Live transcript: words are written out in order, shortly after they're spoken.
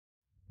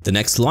The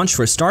next launch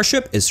for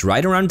Starship is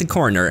right around the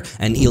corner,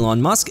 and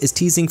Elon Musk is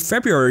teasing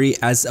February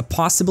as a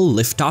possible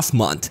liftoff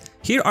month.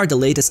 Here are the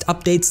latest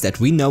updates that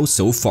we know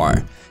so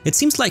far. It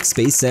seems like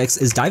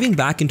SpaceX is diving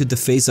back into the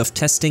phase of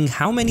testing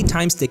how many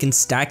times they can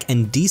stack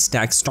and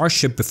destack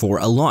Starship before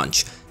a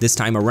launch. This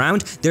time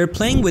around, they're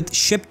playing with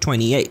Ship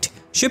 28.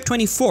 Ship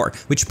 24,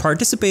 which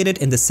participated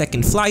in the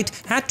second flight,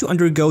 had to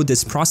undergo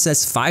this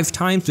process 5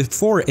 times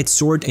before it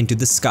soared into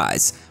the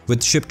skies.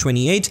 With Ship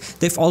 28,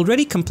 they've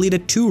already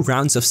completed 2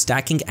 rounds of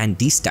stacking and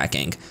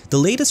destacking. The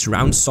latest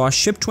round saw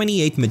Ship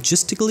 28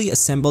 majestically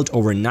assembled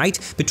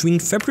overnight between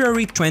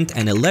February 10th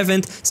and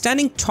 11th,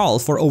 standing tall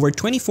for over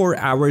 24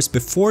 hours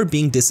before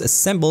being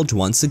disassembled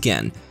once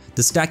again.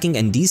 The stacking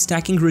and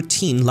destacking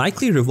routine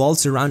likely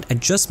revolves around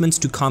adjustments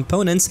to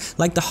components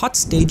like the hot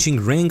staging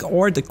ring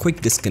or the quick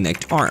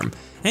disconnect arm.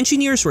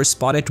 Engineers were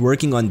spotted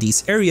working on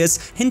these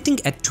areas, hinting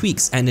at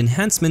tweaks and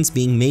enhancements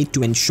being made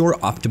to ensure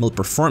optimal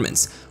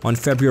performance. On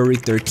February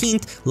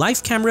 13th,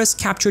 live cameras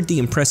captured the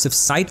impressive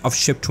sight of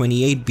Ship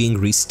 28 being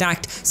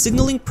restacked,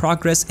 signaling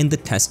progress in the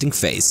testing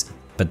phase.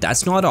 But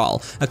that's not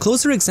all. A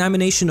closer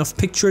examination of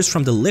pictures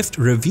from the lift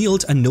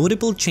revealed a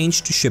notable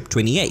change to Ship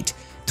 28.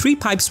 3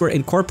 pipes were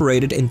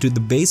incorporated into the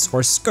base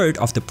or skirt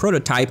of the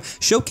prototype,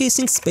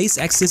 showcasing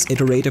SpaceX's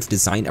iterative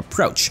design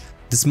approach.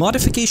 This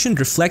modification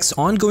reflects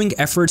ongoing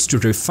efforts to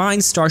refine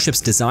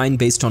Starship's design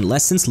based on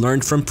lessons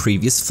learned from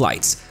previous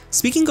flights.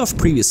 Speaking of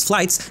previous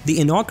flights, the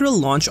inaugural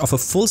launch of a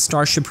full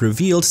Starship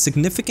revealed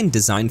significant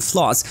design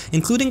flaws,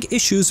 including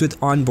issues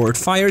with onboard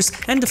fires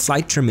and the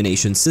flight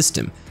termination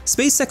system.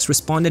 SpaceX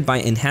responded by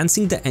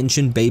enhancing the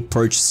engine bay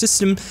purge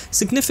system,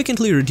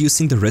 significantly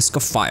reducing the risk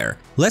of fire.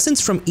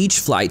 Lessons from each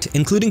flight,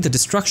 including the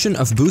destruction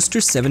of Booster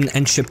 7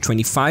 and Ship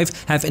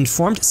 25, have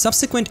informed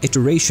subsequent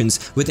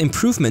iterations with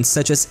improvements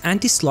such as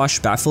anti-slosh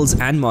baffles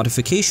and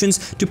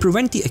modifications to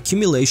prevent the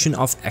accumulation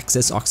of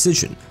excess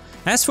oxygen.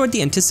 As for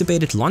the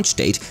anticipated launch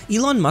date,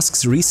 Elon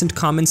Musk's recent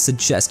comments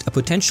suggest a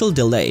potential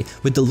delay,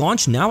 with the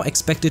launch now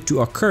expected to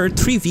occur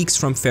 3 weeks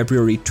from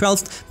February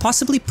 12th,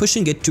 possibly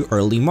pushing it to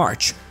early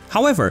March.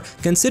 However,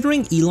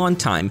 considering Elon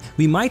time,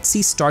 we might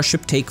see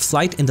Starship take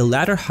flight in the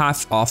latter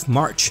half of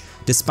March.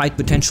 Despite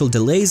potential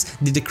delays,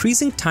 the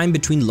decreasing time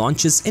between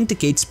launches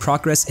indicates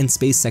progress in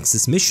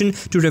SpaceX's mission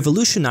to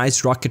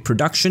revolutionize rocket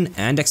production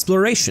and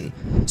exploration.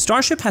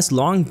 Starship has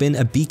long been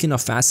a beacon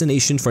of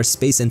fascination for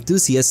space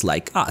enthusiasts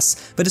like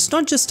us, but it's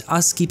not just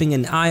us keeping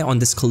an eye on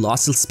this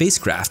colossal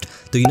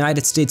spacecraft. The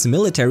United States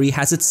military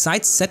has its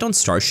sights set on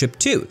Starship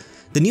too.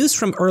 The news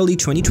from early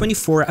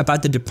 2024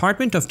 about the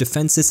Department of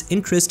Defense's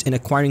interest in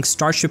acquiring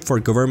Starship for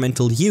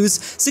governmental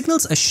use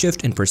signals a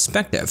shift in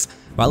perspective.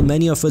 While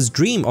many of us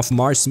dream of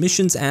Mars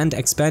missions and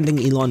expanding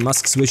Elon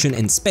Musk's vision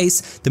in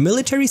space, the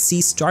military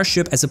sees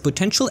Starship as a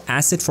potential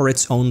asset for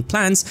its own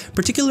plans,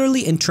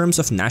 particularly in terms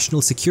of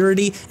national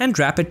security and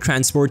rapid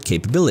transport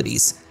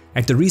capabilities.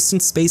 At the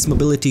recent Space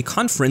Mobility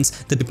Conference,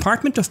 the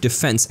Department of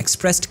Defense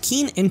expressed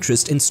keen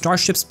interest in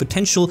Starship's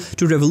potential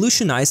to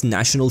revolutionize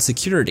national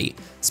security.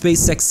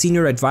 SpaceX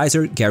senior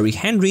advisor Gary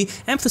Henry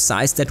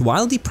emphasized that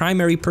while the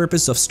primary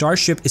purpose of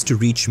Starship is to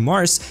reach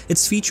Mars,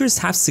 its features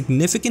have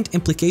significant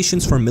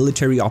implications for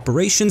military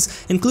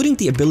operations, including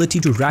the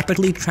ability to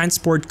rapidly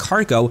transport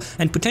cargo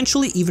and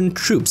potentially even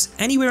troops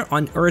anywhere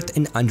on Earth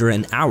in under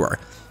an hour.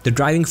 The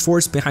driving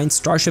force behind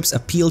Starship's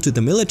appeal to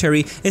the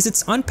military is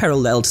its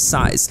unparalleled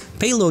size,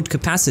 payload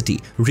capacity,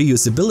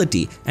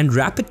 reusability, and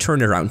rapid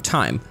turnaround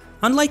time.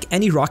 Unlike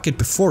any rocket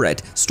before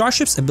it,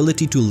 Starship's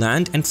ability to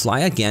land and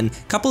fly again,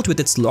 coupled with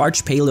its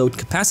large payload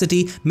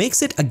capacity,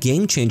 makes it a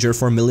game-changer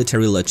for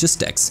military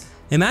logistics.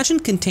 Imagine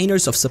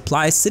containers of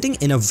supplies sitting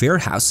in a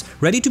warehouse,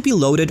 ready to be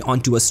loaded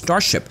onto a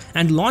Starship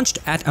and launched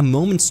at a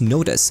moment's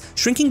notice,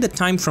 shrinking the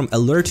time from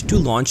alert to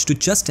launch to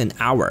just an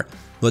hour.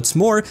 What's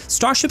more,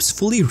 Starship's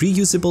fully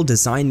reusable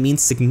design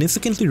means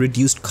significantly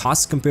reduced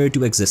costs compared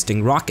to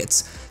existing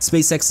rockets.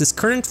 SpaceX's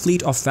current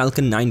fleet of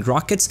Falcon 9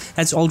 rockets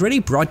has already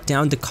brought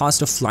down the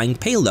cost of flying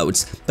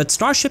payloads, but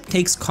Starship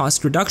takes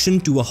cost reduction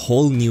to a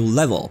whole new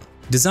level.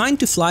 Designed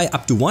to fly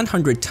up to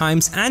 100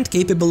 times and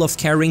capable of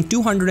carrying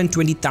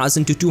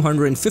 220,000 to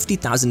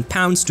 250,000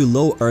 pounds to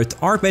low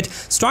Earth orbit,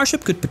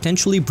 Starship could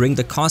potentially bring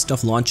the cost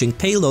of launching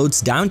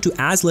payloads down to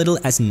as little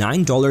as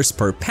 $9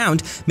 per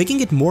pound,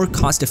 making it more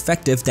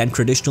cost-effective than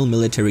traditional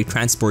military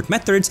transport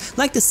methods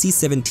like the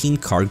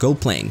C-17 cargo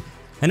plane.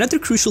 Another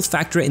crucial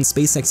factor in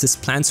SpaceX's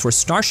plans for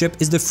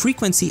Starship is the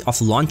frequency of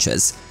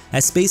launches.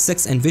 As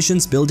SpaceX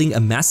envisions building a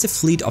massive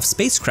fleet of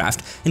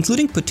spacecraft,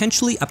 including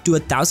potentially up to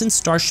 1,000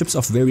 Starships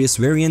of various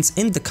variants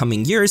in the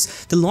coming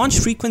years, the launch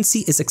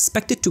frequency is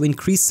expected to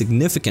increase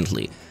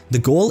significantly. The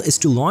goal is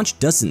to launch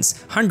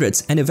dozens,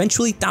 hundreds, and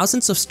eventually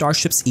thousands of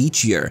Starships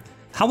each year.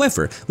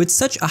 However, with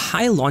such a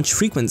high launch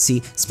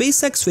frequency,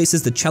 SpaceX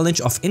faces the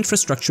challenge of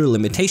infrastructure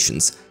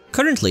limitations.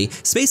 Currently,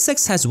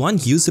 SpaceX has one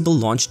usable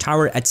launch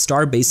tower at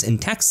Starbase in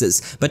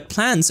Texas, but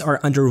plans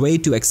are underway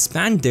to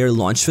expand their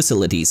launch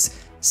facilities.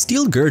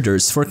 Steel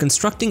girders for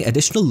constructing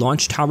additional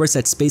launch towers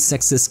at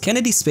SpaceX's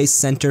Kennedy Space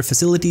Center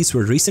facilities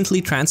were recently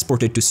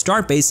transported to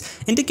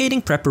Starbase,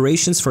 indicating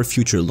preparations for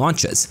future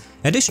launches.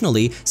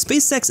 Additionally,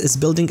 SpaceX is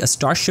building a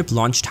Starship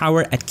launch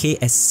tower at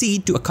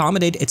KSC to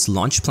accommodate its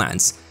launch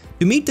plans.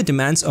 To meet the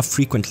demands of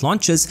frequent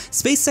launches,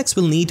 SpaceX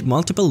will need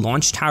multiple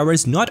launch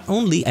towers not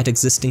only at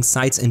existing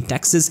sites in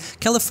Texas,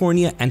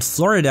 California, and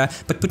Florida,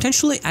 but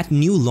potentially at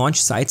new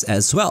launch sites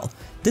as well.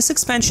 This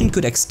expansion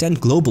could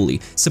extend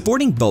globally,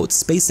 supporting both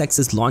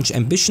SpaceX's launch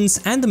ambitions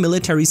and the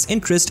military's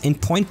interest in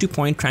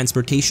point-to-point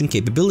transportation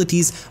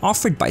capabilities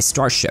offered by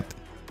Starship.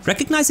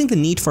 Recognizing the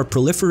need for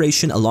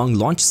proliferation along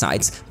launch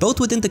sites, both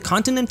within the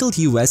continental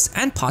US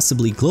and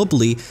possibly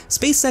globally,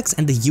 SpaceX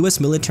and the US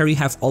military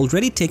have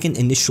already taken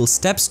initial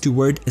steps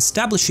toward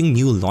establishing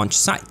new launch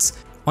sites.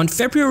 On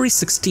February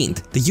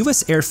 16th, the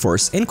US Air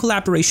Force, in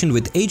collaboration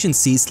with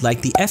agencies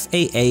like the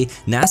FAA,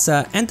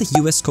 NASA, and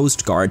the US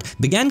Coast Guard,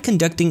 began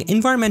conducting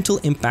environmental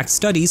impact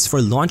studies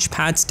for launch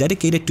pads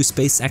dedicated to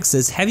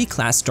SpaceX's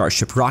heavy-class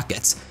Starship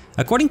rockets.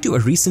 According to a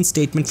recent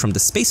statement from the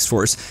Space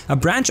Force, a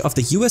branch of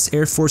the US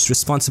Air Force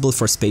responsible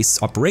for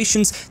space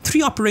operations,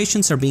 3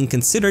 operations are being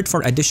considered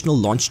for additional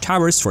launch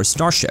towers for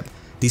Starship.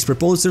 These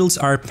proposals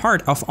are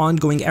part of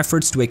ongoing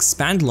efforts to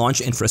expand launch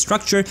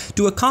infrastructure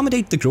to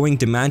accommodate the growing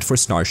demand for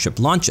Starship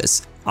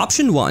launches.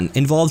 Option 1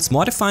 involves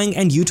modifying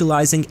and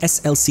utilizing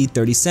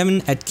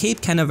SLC-37 at Cape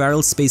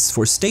Canaveral Space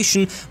Force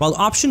Station, while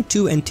Option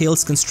 2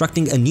 entails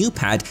constructing a new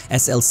pad,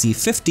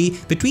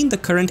 SLC-50, between the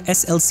current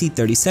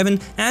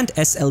SLC-37 and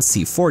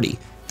SLC-40.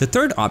 The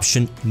third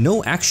option,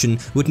 no action,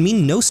 would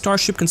mean no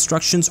Starship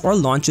constructions or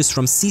launches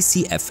from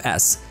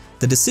CCFS.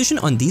 The decision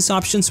on these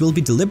options will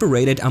be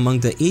deliberated among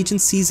the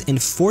agencies in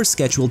 4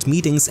 scheduled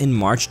meetings in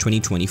March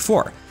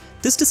 2024.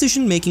 This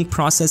decision-making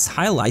process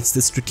highlights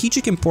the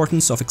strategic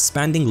importance of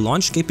expanding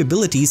launch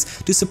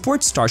capabilities to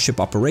support Starship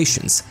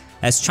operations.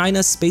 As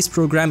China's space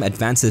program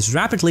advances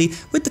rapidly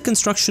with the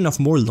construction of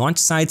more launch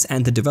sites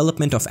and the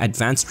development of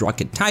advanced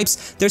rocket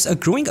types, there's a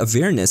growing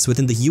awareness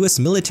within the US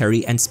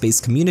military and space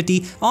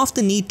community of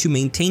the need to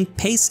maintain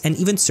pace and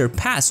even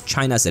surpass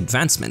China's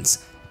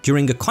advancements.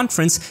 During a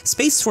conference,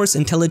 Space Force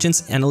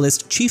intelligence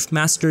analyst Chief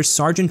Master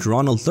Sergeant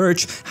Ronald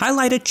Lurch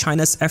highlighted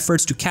China's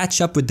efforts to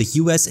catch up with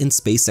the US in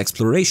space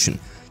exploration.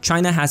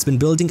 China has been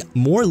building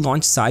more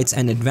launch sites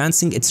and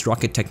advancing its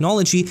rocket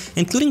technology,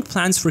 including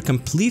plans for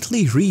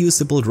completely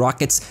reusable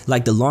rockets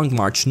like the Long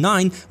March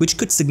 9, which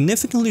could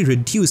significantly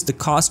reduce the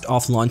cost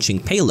of launching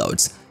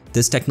payloads.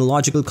 This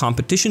technological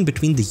competition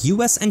between the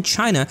US and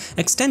China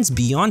extends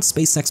beyond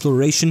space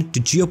exploration to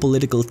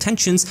geopolitical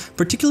tensions,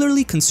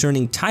 particularly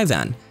concerning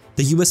Taiwan.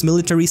 The US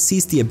military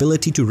sees the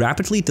ability to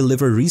rapidly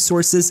deliver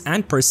resources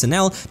and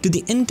personnel to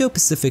the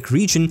Indo-Pacific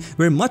region,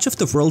 where much of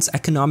the world's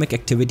economic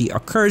activity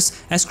occurs,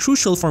 as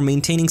crucial for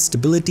maintaining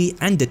stability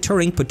and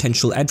deterring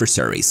potential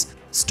adversaries.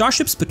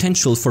 Starship's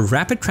potential for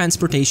rapid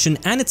transportation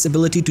and its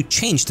ability to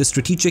change the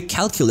strategic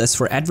calculus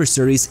for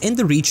adversaries in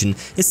the region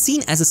is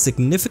seen as a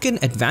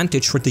significant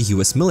advantage for the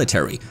US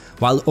military.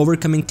 While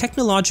overcoming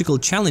technological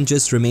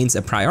challenges remains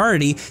a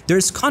priority, there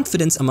is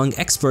confidence among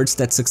experts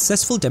that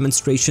successful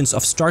demonstrations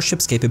of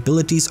Starship's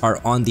capabilities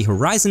are on the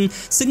horizon,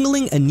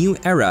 signaling a new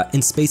era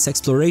in space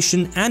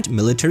exploration and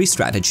military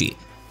strategy.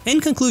 In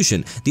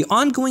conclusion, the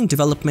ongoing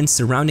developments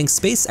surrounding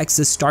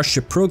SpaceX's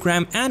Starship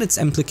program and its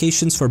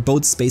implications for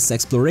both space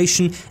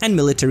exploration and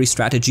military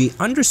strategy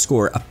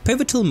underscore a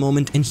pivotal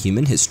moment in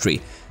human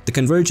history. The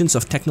convergence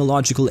of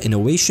technological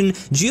innovation,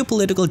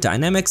 geopolitical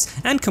dynamics,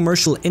 and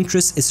commercial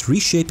interests is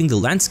reshaping the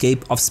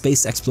landscape of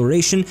space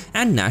exploration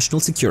and national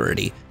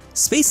security.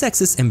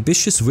 SpaceX's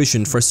ambitious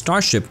vision for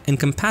Starship,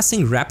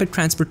 encompassing rapid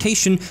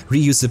transportation,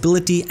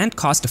 reusability, and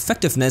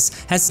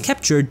cost-effectiveness, has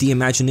captured the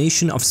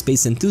imagination of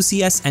space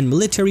enthusiasts and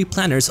military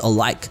planners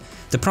alike.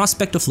 The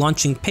prospect of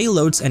launching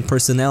payloads and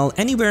personnel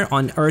anywhere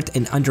on Earth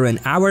in under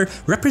an hour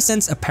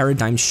represents a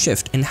paradigm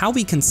shift in how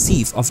we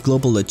conceive of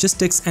global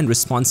logistics and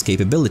response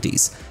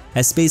capabilities.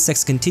 As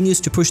SpaceX continues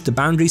to push the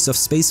boundaries of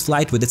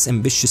spaceflight with its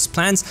ambitious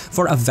plans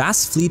for a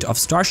vast fleet of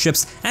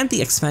Starships and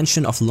the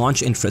expansion of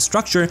launch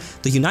infrastructure,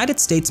 the United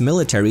States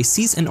military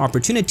sees an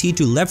opportunity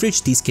to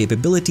leverage these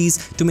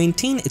capabilities to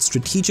maintain its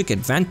strategic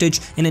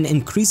advantage in an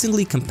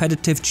increasingly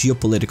competitive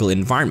geopolitical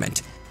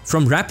environment.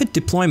 From rapid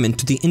deployment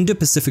to the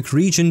Indo-Pacific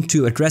region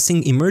to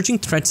addressing emerging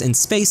threats in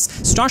space,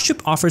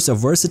 Starship offers a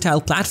versatile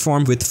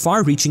platform with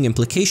far-reaching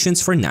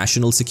implications for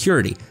national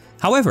security.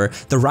 However,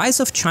 the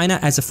rise of China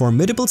as a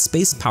formidable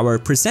space power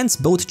presents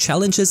both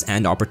challenges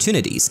and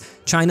opportunities.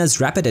 China's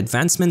rapid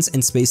advancements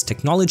in space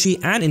technology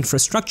and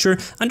infrastructure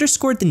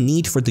underscored the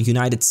need for the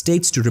United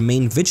States to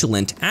remain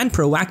vigilant and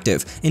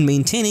proactive in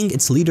maintaining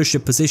its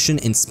leadership position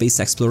in space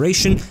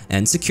exploration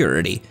and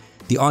security.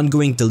 The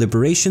ongoing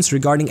deliberations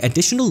regarding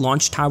additional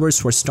launch towers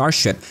for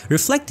Starship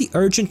reflect the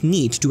urgent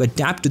need to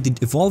adapt to the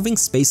evolving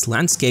space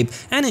landscape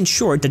and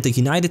ensure that the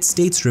United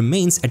States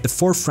remains at the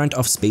forefront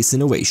of space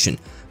innovation.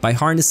 By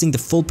harnessing the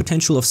full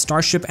potential of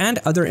Starship and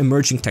other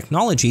emerging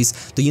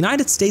technologies, the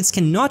United States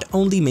can not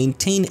only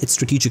maintain its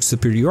strategic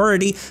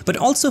superiority, but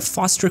also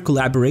foster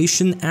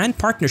collaboration and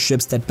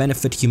partnerships that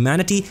benefit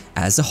humanity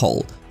as a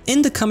whole.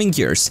 In the coming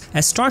years,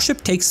 as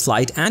Starship takes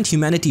flight and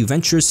humanity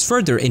ventures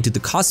further into the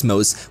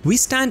cosmos, we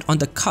stand on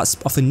the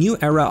cusp of a new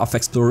era of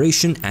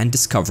exploration and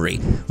discovery.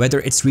 Whether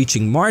it's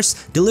reaching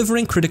Mars,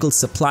 delivering critical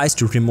supplies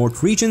to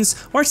remote regions,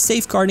 or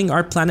safeguarding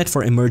our planet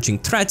for emerging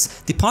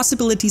threats, the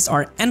possibilities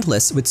are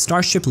endless with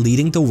Starship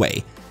leading the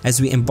way.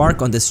 As we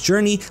embark on this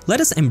journey, let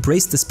us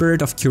embrace the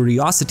spirit of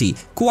curiosity,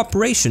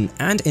 cooperation,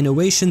 and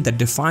innovation that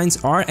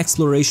defines our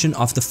exploration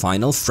of the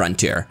final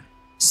frontier.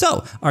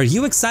 So, are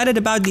you excited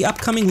about the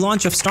upcoming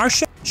launch of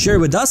Starship? Share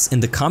with us in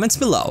the comments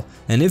below.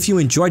 And if you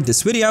enjoyed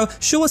this video,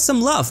 show us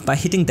some love by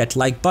hitting that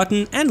like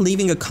button and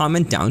leaving a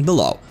comment down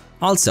below.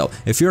 Also,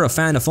 if you're a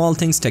fan of all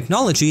things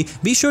technology,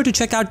 be sure to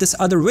check out this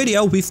other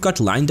video we've got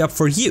lined up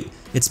for you.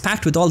 It's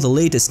packed with all the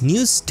latest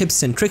news,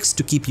 tips and tricks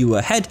to keep you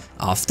ahead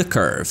of the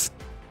curve.